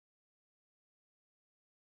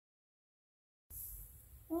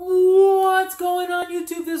What's going on,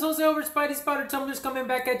 YouTube? This is Jose over Spidey Spider Tumblers coming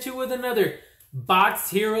back at you with another Boxed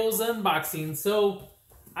Heroes unboxing. So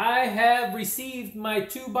I have received my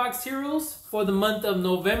 2 Boxed Heroes for the month of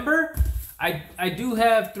November. I do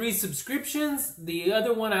have 3 subscriptions. The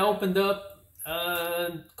other one I opened up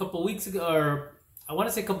a couple weeks ago, or I want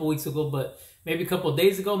to say a couple weeks ago, but maybe a couple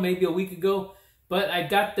days ago, maybe a week ago. But I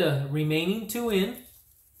got the remaining 2 in.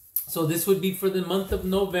 So this would be for the month of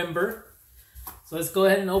November. So let's go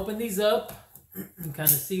ahead and open these up and kind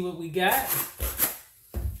of see what we got.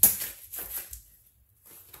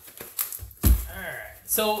 Alright,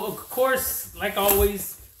 so of course, like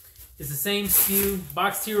always, it's the same SKU.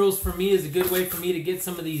 Boxed Heroes for me is a good way for me to get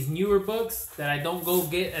some of these newer books that I don't go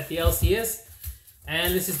get at the LCS.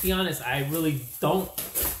 And let's just be honest, I really don't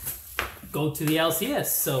go to the LCS.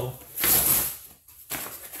 So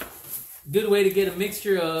good way to get a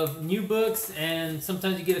mixture of new books, and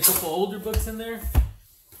sometimes you get a couple older books in there.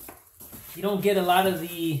 You don't get a lot of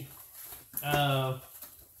the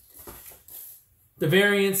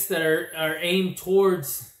variants that are aimed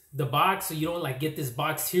towards the box, so you don't like get this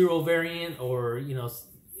Boxed Hero variant, or you know,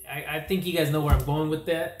 I think you guys know where I'm going with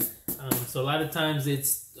that. So a lot of times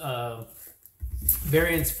it's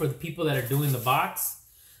variants for the people that are doing the box,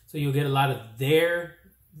 so you'll get a lot of their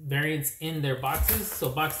variants in their boxes. So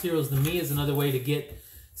Boxed Heroes to me is another way to get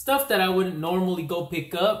stuff that I wouldn't normally go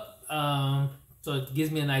pick up. So it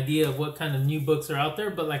gives me an idea of what kind of new books are out there.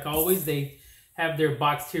 But like always, they have their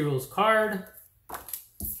Boxed Heroes card. I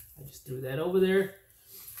just threw that over there.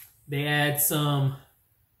 They add some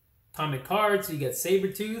comic cards. So you got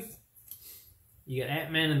Sabretooth, you got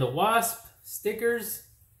Ant-Man and the Wasp stickers,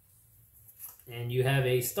 and you have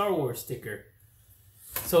a Star Wars sticker.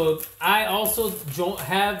 So I also don't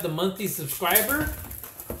have the monthly subscriber,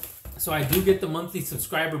 so I do get the monthly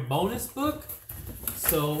subscriber bonus book.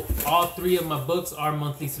 So all 3 of my books are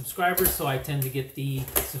monthly subscribers, so I tend to get the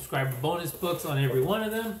subscriber bonus books on every one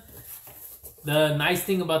of them. The nice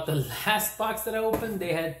thing about the last box that I opened,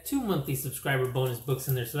 they had 2 monthly subscriber bonus books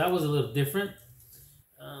in there, so that was a little different.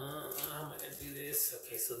 How am I going to do this?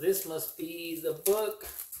 Okay, so this must be the book.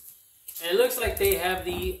 And it looks like they have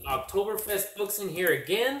the Oktoberfest books in here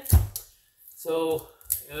again. So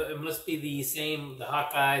it must be the same, the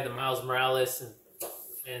Hawkeye, the Miles Morales,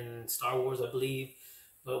 and Star Wars, I believe.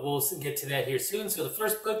 But we'll get to that here soon. So the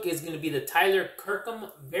first book is going to be the Tyler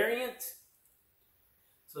Kirkham variant.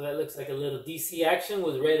 So that looks like a little DC action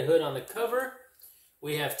with Red Hood on the cover.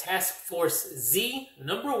 We have Task Force Z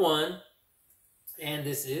 #1. And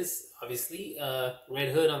this is obviously Red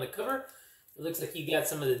Hood on the cover. It looks like you got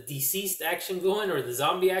some of the deceased action going, or the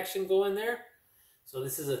zombie action going there. So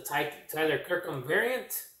this is a Tyler Kirkham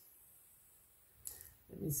variant.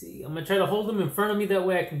 Let me see. I'm going to try to hold them in front of me. That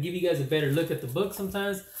way I can give you guys a better look at the book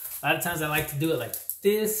sometimes. A lot of times I like to do it like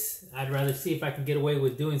this. I'd rather see if I can get away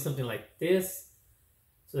with doing something like this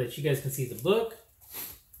so that you guys can see the book.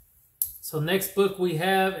 So next book we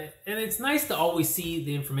have, and it's nice to always see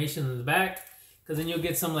the information in the back, because then you'll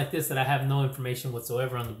get something like this that I have no information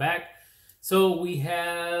whatsoever on the back. So we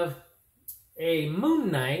have a Moon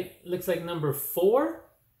Knight, looks like #4.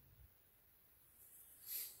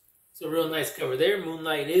 So real nice cover there.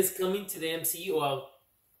 Moonlight is coming to the MCU. Well,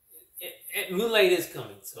 Moonlight is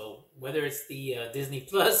coming. So whether it's the Disney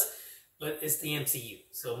Plus, but it's the MCU.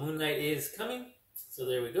 So Moon Knight is coming. So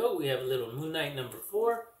there we go. We have a little Moon Knight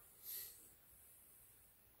 #4.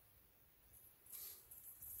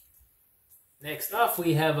 Next off,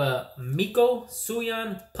 we have a Miko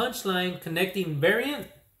Suyan Punchline Connecting variant.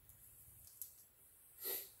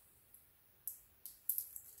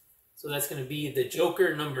 So that's going to be the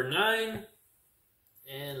Joker #9.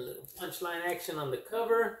 And a little punchline action on the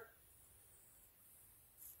cover.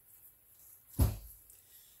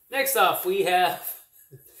 Next off, we have,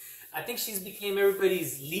 I think she's became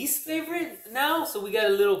everybody's least favorite now. So we got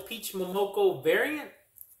a little Peach Momoko variant.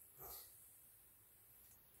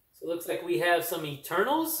 So it looks like we have some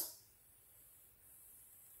Eternals.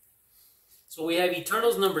 So we have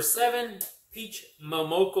Eternals #7, Peach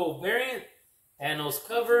Momoko variant. Thanos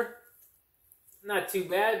cover. Not too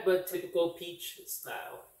bad, but typical Peach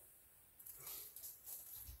style.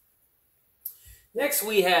 Next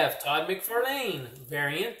we have Todd McFarlane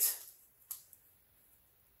variant.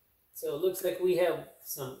 So it looks like we have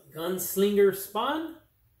some Gunslinger Spawn.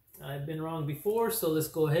 I've been wrong before, so let's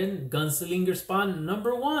go ahead and Gunslinger Spawn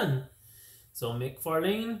 #1. So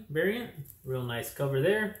McFarlane variant, real nice cover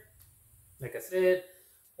there. Like I said,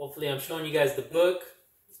 hopefully I'm showing you guys the book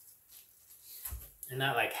and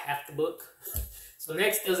not like half the book. So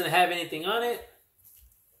next doesn't have anything on it.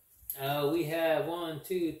 We have 1,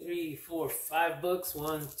 2, 3, 4, 5 books.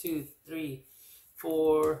 1, 2, 3,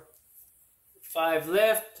 4, 5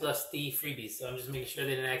 left, plus the freebies. So I'm just making sure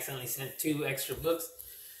they didn't accidentally send 2 extra books.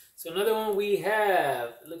 So another one we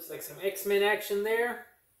have, looks like some X-Men action there.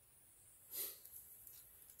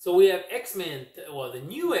 So we have X-Men, well, the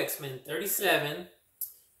new X-Men 37,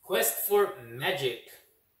 Quest for Magic.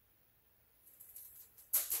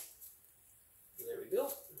 There we go.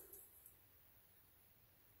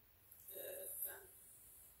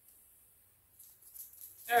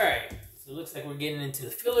 Alright, so it looks like we're getting into the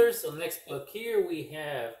fillers. So next book here we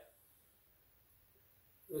have,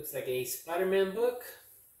 looks like a Spider-Man book.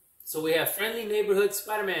 So we have Friendly Neighborhood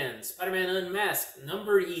Spider-Man, Spider-Man Unmasked,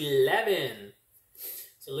 number 11.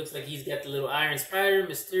 So it looks like he's got the little Iron Spider,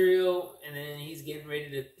 Mysterio, and then he's getting ready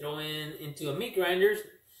to throw into a meat grinder.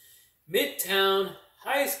 Midtown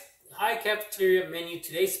High Cafeteria Menu,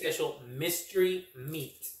 today's special, Mystery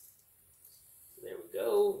Meat. So there we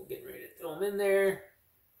go, getting ready to throw him in there.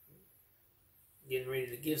 Getting ready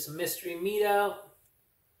to give some mystery meat out.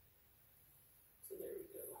 So there we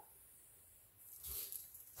go.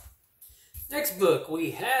 Next book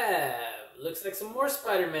we have, looks like some more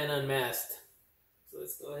Spider-Man Unmasked. So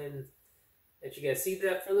let's go ahead and let you guys see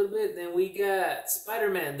that for a little bit. Then we got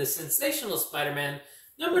Spider-Man, the Sensational Spider-Man,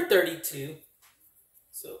 number 32.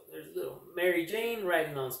 So there's little Mary Jane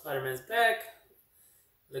riding on Spider-Man's back.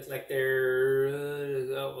 Looks like they're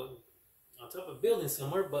on top of a building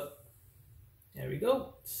somewhere, but there we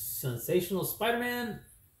go. Sensational Spider-Man.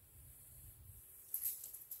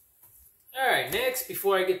 Alright, next,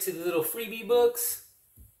 before I get to the little freebie books,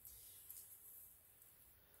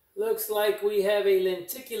 looks like we have a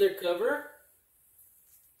lenticular cover.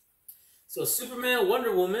 So Superman,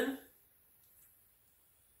 Wonder Woman.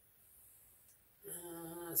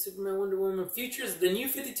 Superman, Wonder Woman, Futures, the New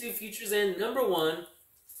 52 Futures End, number 1.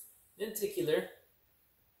 Lenticular.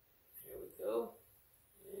 There we go.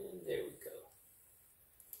 And there we go.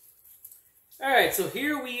 Alright, so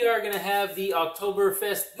here we are going to have the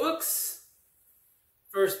Oktoberfest books.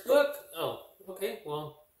 First book. Oh, okay,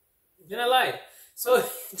 well, then I lied. So it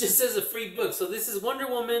just says a free book. So this is Wonder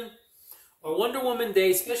Woman, or Wonder Woman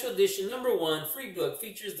Day Special Edition number 1. Free book.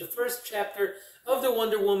 Features the first chapter of the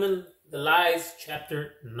Wonder Woman The Lies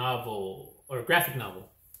chapter novel, or graphic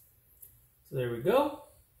novel. So there we go.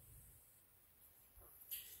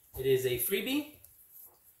 It is a freebie.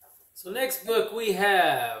 So next book we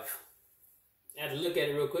have, I had to look at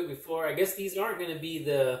it real quick before. I guess these aren't going to be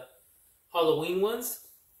the Halloween ones.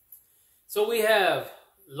 So we have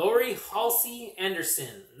Lori Halsey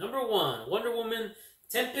Anderson, number 1, Wonder Woman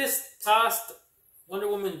Tempest Tossed Wonder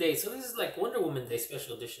Woman Day. So this is like Wonder Woman Day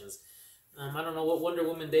special editions. I don't know what Wonder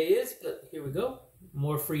Woman Day is, but here we go.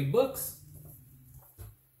 More free books.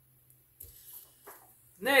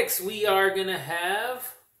 Next, we are going to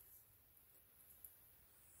have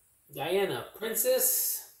Diana,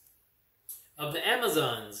 Princess of the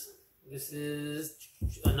Amazons. This is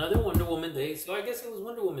another Wonder Woman Day, so I guess it was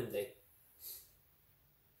Wonder Woman Day.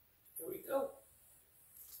 Here we go.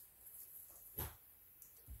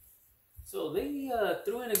 So they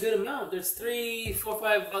threw in a good amount. There's 3, 4,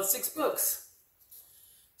 5, about 6 books.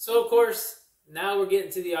 So of course, now we're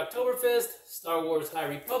getting to the Oktoberfest, Star Wars High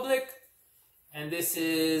Republic. And this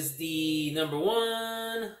is the number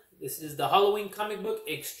 1. This is the Halloween comic book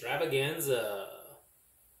extravaganza.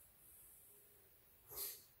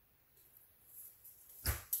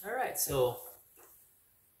 Alright, so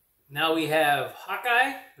now we have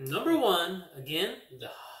Hawkeye, number 1. Again, the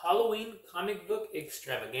Halloween comic book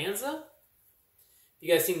extravaganza.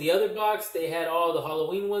 You guys seen the other box? They had all the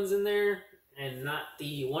Halloween ones in there and not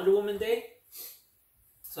the Wonder Woman Day.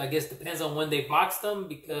 So I guess it depends on when they boxed them,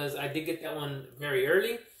 because I did get that one very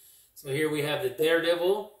early. So here we have the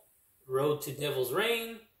Daredevil, Road to Devil's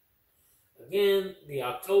Reign. Again, the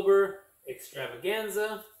October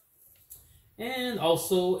extravaganza. And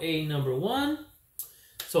also a number 1.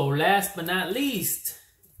 So last but not least,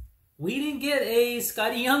 we didn't get a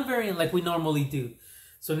Scotty Young variant like we normally do.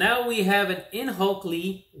 So now we have an In Hulk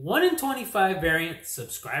Lee 1 in 25 variant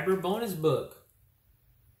subscriber bonus book.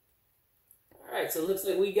 Alright, so it looks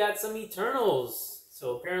like we got some Eternals.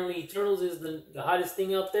 So apparently Eternals is the hottest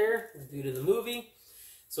thing out there due to the movie.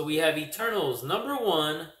 So we have Eternals number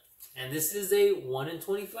 1, and this is a 1 in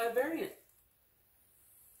 25 variant.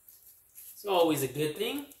 It's always a good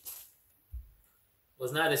thing.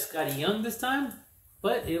 Was not a Scotty Young this time,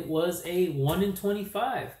 but it was a 1 in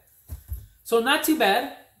 25. So not too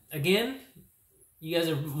bad. Again, you guys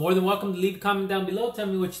are more than welcome to leave a comment down below. Tell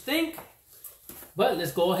me what you think. But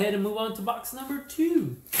let's go ahead and move on to box number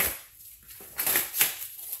 2.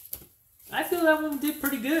 I feel that one did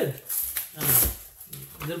pretty good.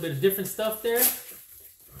 A little bit of different stuff there.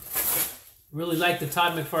 Really like the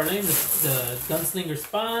Todd McFarlane, the Gunslinger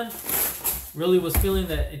Spawn. Really was feeling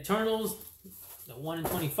that Eternals, the 1 in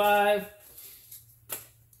 25.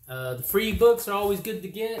 The free books are always good to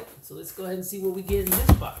get. So let's go ahead and see what we get in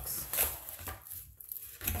this box.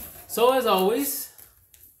 So as always,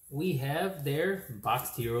 we have their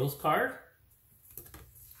Boxed Heroes card.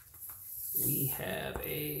 We have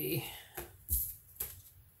a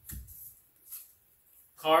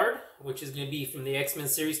card, which is going to be from the X-Men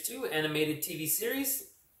Series 2 animated TV series.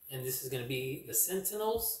 And this is going to be the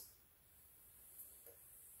Sentinels.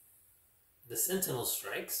 The Sentinel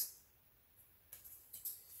Strikes.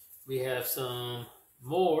 We have some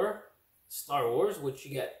more Star Wars, which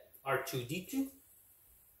you got R2-D2.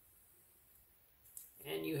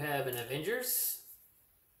 And you have an Avengers.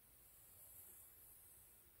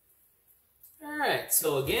 Alright,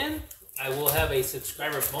 so again, I will have a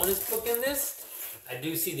subscriber bonus book in this. I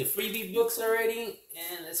do see the freebie books already.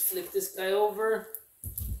 And let's flip this guy over.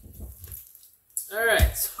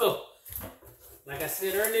 Alright, so like I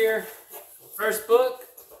said earlier, first book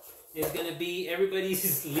is going to be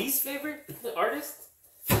everybody's least favorite artist,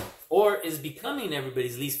 or is becoming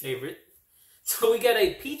everybody's least favorite. So we got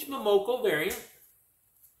a Peach Momoko variant.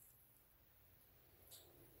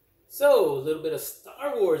 So a little bit of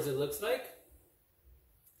Star Wars, it looks like.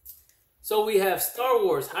 So we have Star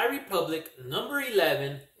Wars High Republic number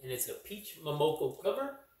 11, and it's a Peach Momoko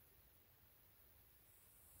cover.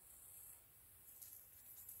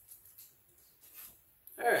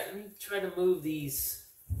 Alright, let me try to move these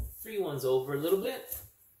free ones over a little bit.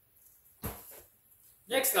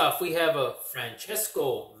 Next off, we have a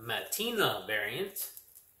Francesco Mattina variant.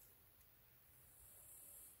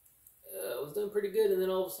 I was doing pretty good, and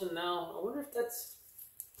then all of a sudden now, I wonder if that's...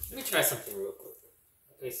 Let me try something real quick.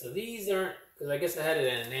 Okay, so these aren't... Because I guess I had it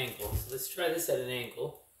at an angle. So let's try this at an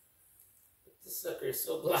angle. This sucker is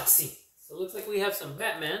so glossy. So it looks like we have some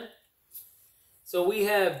Batman. So we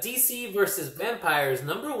have DC versus Vampires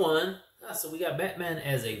number 1. So we got Batman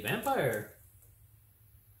as a vampire.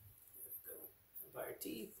 Vampire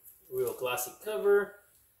teeth. Real glossy cover.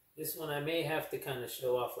 This one I may have to kind of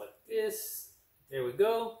show off like this. There we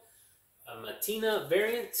go. A Mattina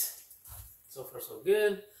variant. So far so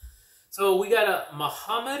good. So we got a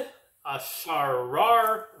Muhammad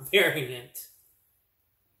Asharar variant.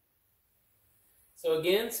 So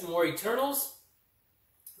again, some more Eternals.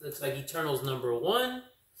 Looks like Eternals number 1.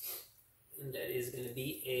 And that is going to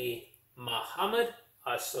be a Muhammad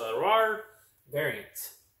Asharar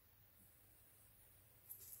variant.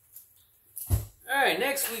 Alright,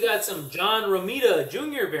 next we got some John Romita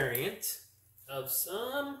Jr. variant of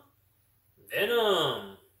some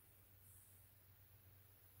Venom.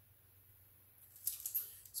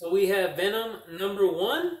 So we have Venom number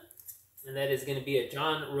 1, and that is going to be a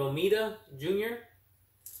John Romita Jr.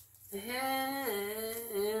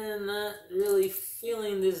 And not really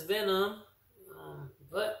feeling this Venom,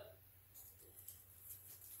 but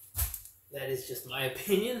that is just my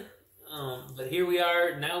opinion. But here we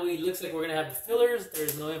are. Now looks like we're going to have the fillers.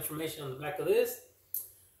 There's no information on the back of this.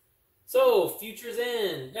 So, Futures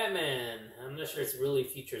End, Batman. I'm not sure it's really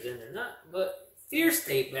Futures End or not, but Fear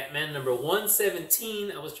State Batman number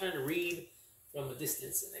 117. I was trying to read from a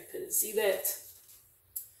distance and I couldn't see that.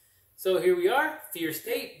 So here we are, Fear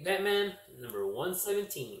State Batman number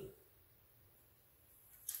 117.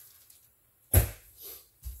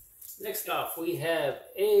 Next off, we have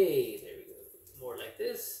there we go, more like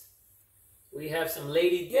this. We have some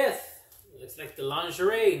Lady Death. Looks like the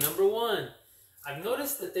lingerie, number 1. I've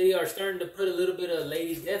noticed that they are starting to put a little bit of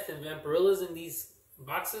Lady Death and Vampirillas in these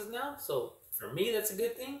boxes now. So for me, that's a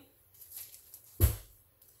good thing.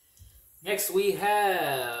 Next, we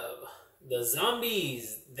have the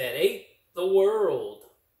zombies that ate the world.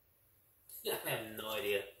 I have no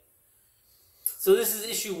idea. So this is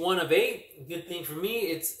issue 1 of 8. Good thing for me,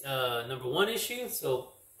 it's number 1 issue.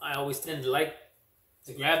 So I always tend to like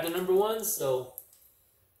to grab the number 1. So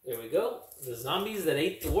there we go. The zombies that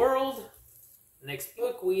ate the world. Next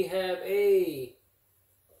book, we have the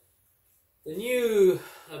new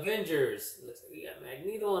Avengers. Looks like we got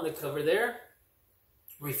Magneto on the cover there.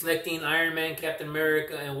 Reflecting Iron Man, Captain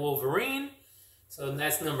America, and Wolverine. So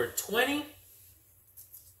that's number 20.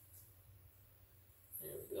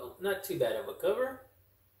 There we go. Not too bad of a cover.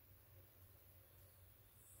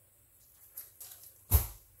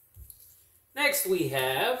 Next we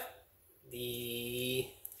have let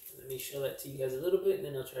me show that to you guys a little bit and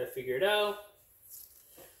then I'll try to figure it out.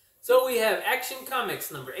 So we have Action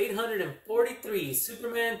Comics number 843,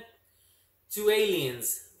 Superman 2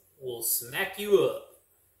 Aliens Will Smack You Up.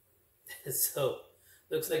 So,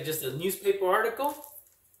 looks like just a newspaper article.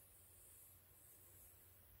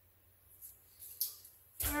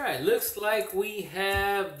 Alright, looks like we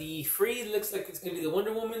have the free, looks like it's going to be the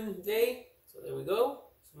Wonder Woman day. So there we go.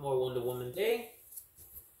 Some more Wonder Woman day.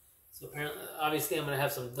 So apparently, obviously I'm going to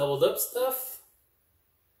have some doubled up stuff.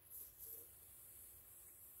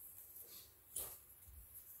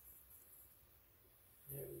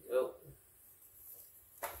 There we go.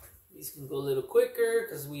 These can go a little quicker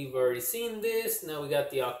because we've already seen this. Now we got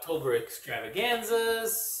the October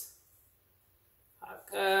extravaganzas.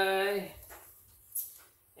 Hawkeye.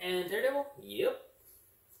 And Daredevil? Yep.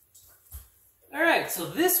 Alright, so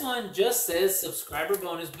this one just says subscriber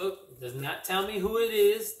bonus book. Does not tell me who it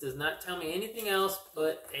is. Does not tell me anything else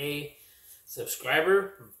but a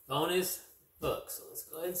subscriber bonus book. So let's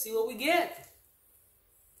go ahead and see what we get.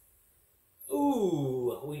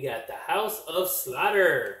 Ooh, we got the House of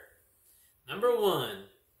Slaughter. Number 1.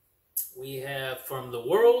 We have From the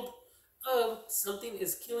World of Something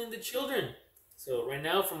is Killing the Children. So right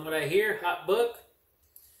now, from what I hear, hot book.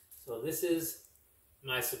 So this is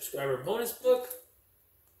my subscriber bonus book.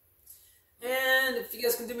 And if you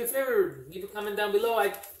guys can do me a favor, leave a comment down below.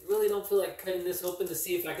 I really don't feel like cutting this open to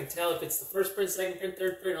see if I can tell if it's the first print, second print,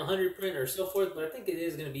 third print, 100 print, or so forth. But I think it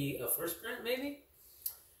is going to be a first print, maybe.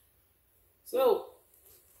 So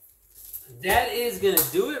that is going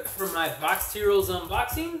to do it for my Boxed Heroes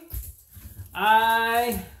unboxing.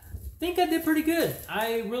 I think I did pretty good.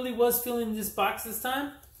 I really was feeling this box this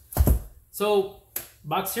time. So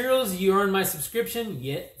Boxed Heroes, you earned my subscription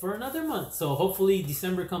yet for another month. So hopefully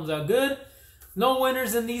December comes out good. No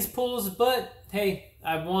winners in these pulls, but hey,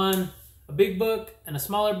 I've won a big book and a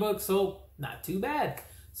smaller book, so not too bad.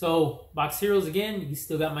 So Boxed Heroes, again, you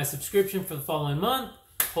still got my subscription for the following month.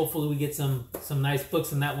 Hopefully we get some nice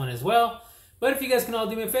books in that one as well. But if you guys can all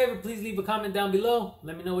do me a favor, please leave a comment down below.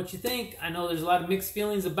 Let me know what you think. I know there's a lot of mixed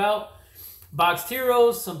feelings about Boxed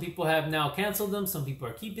Heroes. Some people have now canceled them. Some people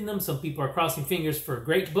are keeping them. Some people are crossing fingers for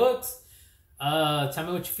great books. Tell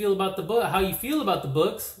me what you feel about the book. How you feel about the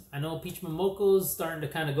books. I know Peach Momoko is starting to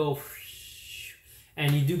kind of go,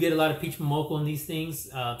 and you do get a lot of Peach Momoko in these things.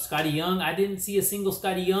 Scotty Young. I didn't see a single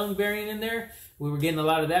Scotty Young variant in there. We were getting a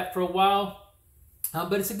lot of that for a while.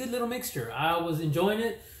 But it's a good little mixture. I was enjoying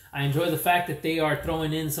it. I enjoy the fact that they are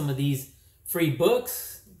throwing in some of these free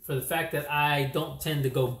books for the fact that I don't tend to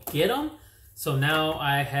go get them. So now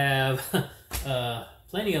I have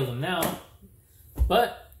plenty of them now.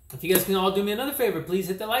 But if you guys can all do me another favor, please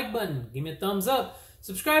hit the like button. Give me a thumbs up.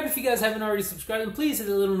 Subscribe if you guys haven't already subscribed. And please hit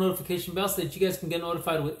the little notification bell so that you guys can get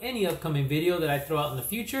notified with any upcoming video that I throw out in the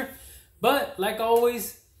future. But like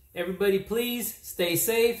always, everybody please stay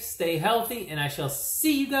safe, stay healthy, and I shall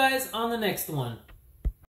see you guys on the next one.